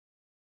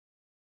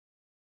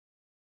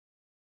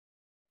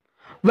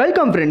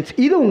Welcome friends,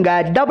 இது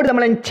உங்கள் double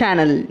தமிழன்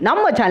சேனல்.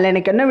 நம்ம சேனலில்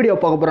எனக்கு என்ன வீடியோ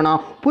பார்க்க போகிறோன்னா,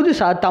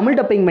 புதுசாக தமிழ்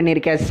டப்பிங்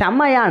பண்ணியிருக்க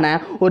செம்மையான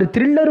ஒரு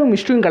த்ரில்லரும்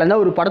மிஸ்ட்ரியும் கலந்த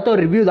ஒரு படத்தோட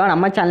ரிவ்யூ தான்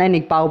நம்ம சேனலில்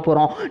இன்றைக்கி பார்க்க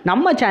போகிறோம்.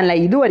 நம்ம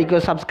சேனலில் இது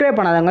வரைக்கும் சப்ஸ்கிரைப்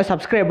பண்ணாதவங்க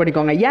சப்ஸ்கிரைப்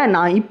பண்ணிக்கோங்க.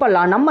 ஏன்னா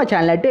இப்போல்லாம் நம்ம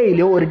சேனலில்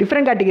டெய்லியும் ஒரு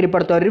டிஃப்ரெண்ட் கேட்டகரி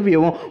படத்தோட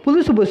ரிவ்யூவும்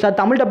புதுசாக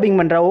தமிழ் டப்பிங்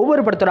பண்ணுற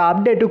ஒவ்வொரு படத்தோட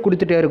அப்டேட்டும்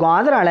கொடுத்துட்டே இருக்கும்.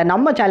 அதனால்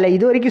நம்ம சேனலில்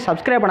இது வரைக்கும்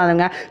சப்ஸ்கிரைப்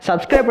பண்ணாதவங்க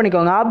சப்ஸ்கிரைப்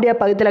பண்ணிக்கோங்க. அப்படியே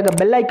பக்கத்தில் இருக்க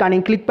பெல்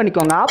ஐக்கானையும் கிளிக்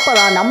பண்ணிக்கோங்க. அப்போ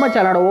தான் நம்ம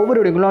சேனலோட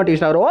ஒவ்வொரு வீடியோ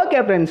நோட்டீஸ் வரும்.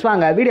 ஓகே ஃப்ரெண்ட்ஸ்,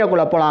 வாங்க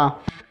வீடியோக்குள்ளே போகலாம்.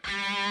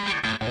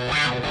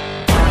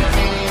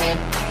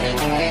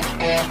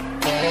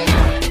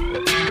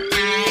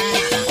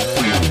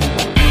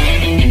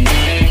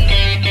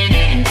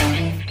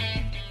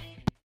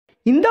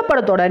 இந்த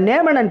படத்தோட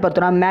நேம் என்னன்னு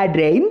பார்த்தோன்னா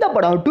மேட்ரே. இந்த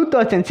படம்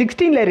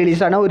 2016 ரிலீஸ்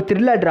ஆன ஒரு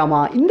த்ரில்லர்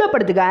ட்ராமா. இந்த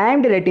படத்துக்கு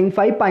IMDb ரேட்டிங்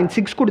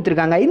 5.6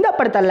 கொடுத்துருக்காங்க. இந்த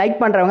படத்தை லைக்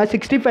பண்ணுறவங்க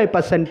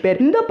 65% பேர்.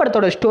 இந்த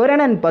படத்தோட ஸ்டோரி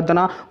என்னன்னு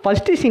பார்த்தோன்னா,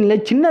 ஃபர்ஸ்ட்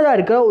சீனில் சின்னதாக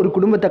இருக்கிற ஒரு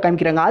குடும்பத்தை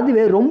காமிக்கிறாங்க.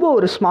 அதுவே ரொம்ப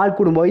ஒரு ஸ்மால்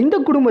குடும்பம். இந்த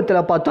குடும்பத்தில்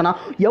பார்த்தோன்னா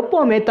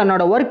எப்போவுமே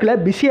தன்னோட ஒர்க்கில்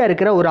பிஸியாக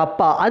இருக்கிற ஒரு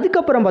அப்பா,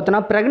 அதுக்கப்புறம்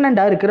பார்த்தோன்னா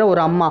ப்ரெக்னெண்ட்டாக இருக்கிற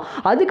ஒரு அம்மா,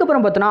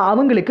 அதுக்கப்புறம் பார்த்தோன்னா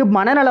அவங்களுக்கு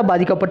மனநல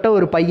பாதிக்கப்பட்ட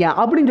ஒரு பையன்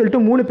அப்படின்னு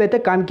சொல்லிட்டு 3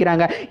 பேர்த்த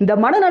காமிக்கிறாங்க. இந்த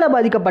மனநல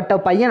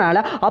பாதிக்கப்பட்ட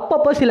பையனால்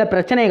அப்பப்போ சில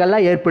பிரச்சனைகள்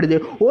ஏற்படுது.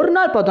 ஒரு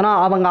நாள் பார்த்தோன்னா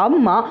அவங்க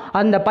அம்மா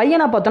அந்த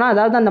பையனை பார்த்தோன்னா,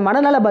 அதாவது அந்த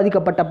மனநல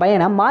பாதிக்கப்பட்ட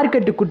பையனை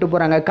மார்க்கெட்டுக்கு கூட்டு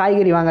போகிறாங்க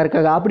காய்கறி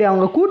வாங்கறதுக்காக. அப்படி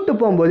அவங்க கூட்டு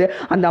போகும்போது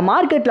அந்த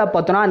மார்க்கெட்டில்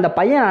பார்த்தோன்னா அந்த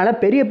பையனால்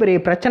பெரிய பெரிய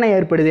பிரச்சனை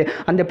ஏற்படுது.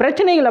 அந்த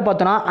பிரச்சனைகளை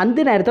பார்த்தோன்னா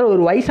அந்த நேரத்தில்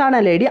ஒரு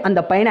வயசான லேடி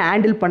அந்த பையனை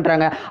ஹேண்டில்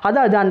பண்ணுறாங்க.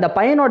 அதாவது அந்த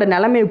பையனோட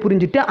நிலைமையை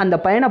புரிஞ்சுட்டு அந்த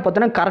பையனை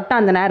பார்த்தோன்னா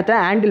கரெக்டாக அந்த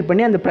நேரத்தில் ஹேண்டில்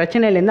பண்ணி அந்த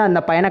பிரச்சனையிலேருந்து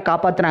அந்த பையனை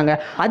காப்பாற்றுறாங்க.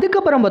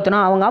 அதுக்கப்புறம்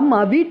பார்த்தோன்னா அவங்க அம்மா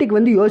வீட்டுக்கு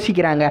வந்து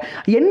யோசிக்கிறாங்க.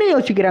 என்ன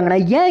யோசிக்கிறாங்கன்னா,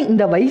 ஏன்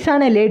இந்த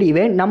வயசான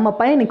லேடிவே நம்ம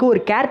பையனுக்கு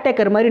ஒரு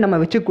கேர்டேக்கர் மாதிரி நம்ம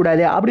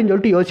வச்சுக்கூடாது அப்படின்னு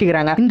சொல்லிட்டு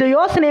யோசிக்கிறாங்க. இந்த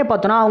யோசனையை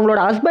பார்த்தோன்னா அவங்களோட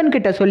ஹஸ்பண்ட்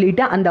கிட்ட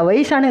சொல்லிட்டு அந்த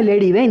வயசான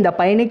லேடிவே இந்த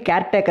பையனுக்கு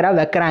கேர்டேக்கராக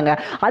வைக்கிறாங்க.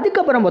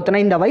 அதுக்கப்புறம்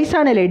பார்த்தோன்னா இந்த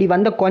வயசான லேடி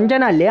வந்த கொஞ்ச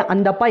நாள்லேயே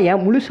அந்த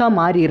பையன் முழுசாக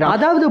மாறிடுறான்.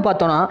 அதாவது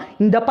பார்த்தோன்னா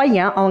இந்த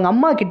பையன் அவங்க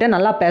அம்மா கிட்ட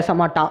நல்லா பேச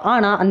மாட்டான்.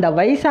 ஆனால் அந்த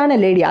வயசான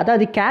லேடி,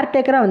 அதாவது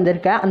கேர்டேக்கராக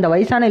வந்திருக்க அந்த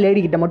வயசான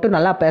லேடி கிட்ட மட்டும்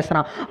நல்லா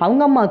பேசுகிறான்.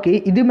 அவங்க அம்மாவுக்கு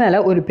இது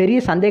மேலே ஒரு பெரிய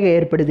சந்தேகம்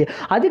ஏற்படுது.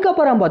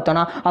 அதுக்கப்புறம்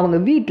பார்த்தோன்னா அவங்க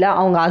வீட்டில்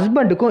அவங்க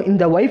ஹஸ்பண்டுக்கும்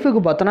இந்த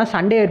ஒய்ஃபுக்கு பார்த்தோன்னா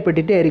சண்டை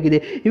ஏற்பட்டுட்டே இருக்குது.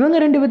 இவங்க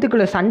 2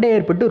 பேத்துக்குள்ள சண்டை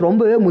ஏற்பட்டு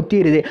ரொம்பவே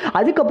முத்திடுது.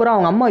 அதுக்கப்புறம்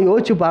அவங்க அம்மா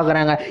யோசிச்சு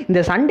பார்க்குறாங்க, இந்த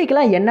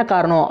சண்டைக்கெல்லாம் என்ன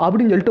காரணம்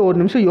அப்படின்னு சொல்லிட்டு ஒரு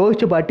நிமிஷம்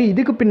யோசிச்சு பார்த்து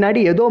இதுக்கு பின்னாடி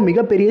ஏதோ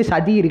மிகப்பெரிய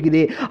சதி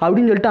இருக்குது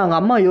அப்படின்னு சொல்லிட்டு அவங்க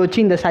அம்மா யோசிச்சு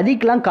இந்த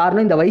சதிக்கெல்லாம்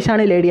காரணம் இந்த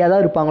வயசான லேடியாக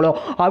தான் இருப்பாங்களோ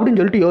அப்படின்னு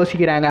சொல்லிட்டு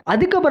யோசிக்கிறாங்க.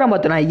 அதுக்கப்புறம்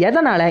பார்த்தோன்னா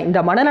எதனால்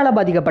இந்த மனநல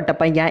பாதிக்கப்பட்ட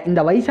பையன்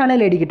இந்த வயசான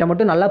லேடி கிட்ட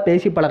மட்டும் நல்லா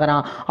பேசி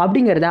பழகிறான்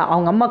அப்படிங்கிறத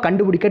அவங்க அம்மா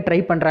கண்டுபிடிக்க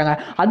ட்ரை பண்ணுறாங்க.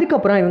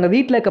 அதுக்கப்புறம் இவங்க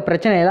வீட்டில் இருக்க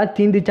பிரச்சனை எல்லாம்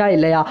தீர்ந்துச்சா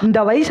இல்லையா,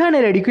 இந்த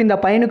வயசான லேடிக்கும் இந்த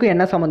பையனுக்கும்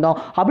என்ன சம்மந்தம்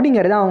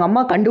அப்படிங்கிறத அவங்க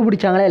அம்மா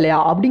கண்டுபிடிச்சாங்களா இல்லையா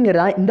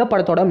அப்படிங்கிறதா இந்த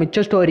படத்தோட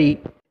மிச்ச ஸ்டோரி.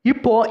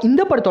 இப்போ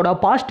இந்த படத்தோட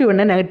பாசிட்டிவ்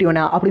என்ன நெகட்டிவ்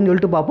என்ன அப்படின்னு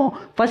சொல்லிட்டு பார்ப்போம்.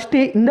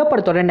 ஃபர்ஸ்ட்டு இந்த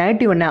படத்தோட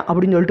நெகட்டிவ் என்ன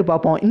அப்படின்னு சொல்லிட்டு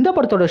பார்ப்போம். இந்த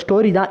படத்தோட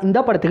ஸ்டோரி தான் இந்த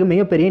படத்துக்கு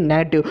மிகப்பெரிய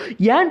நெகட்டிவ்.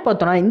 ஏன்னு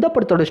பார்த்தோன்னா இந்த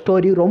படத்தோட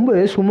ஸ்டோரி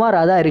ரொம்பவே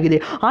சுமாராக தான் இருக்குது.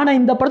 ஆனால்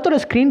இந்த படத்தோட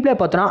ஸ்க்ரீன் பிளே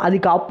பார்த்தோன்னா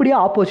அதுக்கு அப்படியே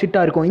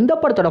ஆப்போசிட்டாக இருக்கும். இந்த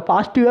படத்தோட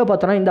பாசிட்டிவாக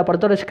பார்த்தோன்னா இந்த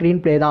படத்தோட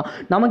ஸ்க்ரீன் பிளே தான்.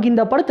 நமக்கு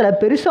இந்த படத்தில்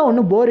பெருசாக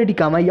ஒன்றும் போர்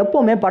அடிக்காமல்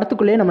எப்போவுமே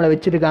படத்துக்குள்ளேயே நம்மளை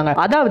வச்சுருக்காங்க.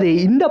 அதாவது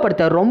இந்த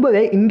படத்தை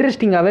ரொம்பவே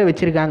இன்ட்ரெஸ்டிங்காகவே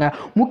வச்சுருக்காங்க.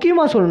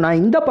 முக்கியமாக சொல்லணும்னா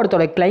இந்த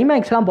படத்தோட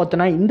கிளைமேக்ஸ்லாம்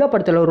பார்த்தோன்னா இந்த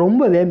படத்தில்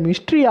ரொம்பவே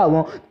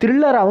மிஸ்ட்ரியாகவும்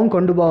த்ரில்லராக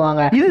கொண்டு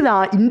போவாங்க.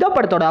 இதுதான் இந்த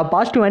படத்தோட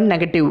பாசிட்டிவ் அண்ட்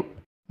நெகட்டிவ்.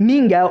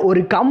 நீங்கள்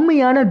ஒரு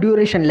கம்மியான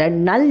டியூரேஷனில்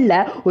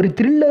நல்ல ஒரு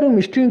த்ரில்லரும்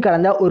மிஸ்ட்ரியும்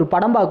கலந்த ஒரு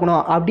படம்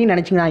பார்க்கணும் அப்படின்னு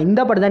நினச்சிங்கன்னா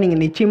இந்த படம் தான்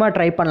நீங்கள் நிச்சயமாக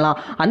ட்ரை பண்ணலாம்.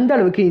 அந்த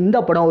அளவுக்கு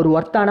இந்த படம் ஒரு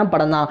ஒர்த்தான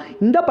படம் தான்.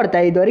 இந்த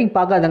படத்தை இது வரைக்கும்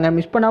பார்க்காதவங்க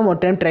மிஸ் பண்ணாமல்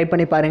ஒரு டைம் ட்ரை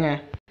பண்ணி பாருங்கள்.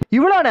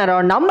 இவ்வளோ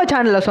நேரம் நம்ம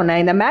சேனலில் சொன்ன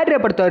இந்த மேட்ரே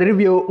படத்தோட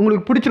ரிவ்யூ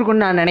உங்களுக்கு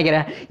பிடிச்சிருக்குன்னு நான்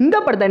நினைக்கிறேன். இந்த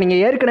படத்தை நீங்கள்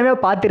ஏற்கனவே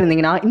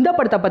பார்த்துருந்தீங்கன்னா இந்த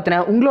படத்தை பற்றின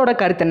உங்களோட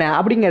கருத்து என்ன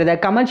அப்படிங்கிறத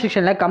கமெண்ட்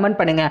செக்ஷனில் கமெண்ட்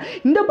பண்ணுங்கள்.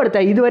 இந்த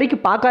படத்தை இது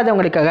வரைக்கும்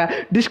பார்க்காதவங்களுக்காக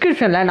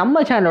டிஸ்கிரிப்ஷனில்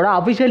நம்ம சேனலோட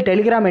அஃபிஷியல்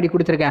டெலிகிராம் ஐடி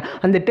கொடுத்துருக்கேன்.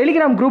 அந்த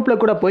டெலிகிராம் குரூப்பில்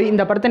கூட போய்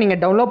இந்த படத்தை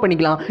நீங்கள் டவுன்லோட்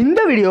பண்ணிக்கலாம்.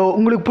 இந்த வீடியோ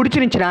உங்களுக்கு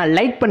பிடிச்சிருந்துச்சுன்னா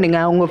லைக்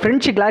பண்ணுங்கள், உங்கள்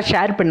ஃப்ரெண்ட்ஸுக்கெலாம்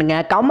ஷேர்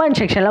பண்ணுங்கள், கமெண்ட்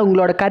செக்ஷனில்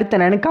உங்களோட கருத்து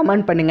என்னன்னு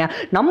கமெண்ட் பண்ணுங்கள்.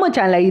 நம்ம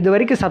சேனலை இது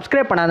வரைக்கும்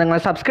சப்ஸ்கிரைப்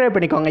பண்ணாதவங்க சப்ஸ்கிரைப்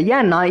பண்ணிக்கோங்க.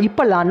 ஏன்னா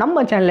இப்போல்லாம்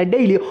நம்ம சேனலில்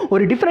டெய்லி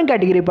ஒரு டிஃப்ரெண்ட்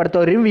கேட்டகரி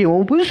படத்தோட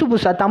ரிவ்யூவும்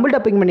புதுசாக தமிழ்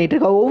டப்பிங் பண்ணிட்டு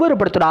இருக்க ஒவ்வொரு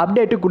படத்தோட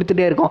அப்டேட்டும்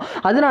கொடுத்துட்டே இருக்கும்.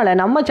 அதனால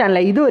நம்ம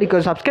சேனலை இது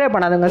வரைக்கும் சப்ஸ்கிரைப்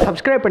பண்ணாதவங்க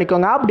சப்ஸ்கிரைப்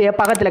பண்ணிக்கோங்க. அப்படியே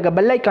பக்கத்தில் இருக்க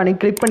பெல்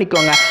ஐக்கானையும் கிளிக்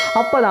பண்ணிக்கோங்க.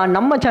 அப்போ தான்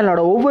நம்ம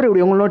சேனலோட ஒவ்வொரு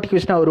வீடியோ உங்களுக்கு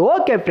நோட்டிஃபிகேஷன் வரும்.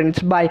 ஓகே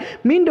ஃப்ரெண்ட்ஸ், பாய்.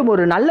 மீண்டும்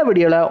ஒரு நல்ல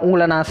வீடியோவில்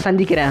உங்களை நான்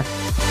சந்திக்கிறேன்.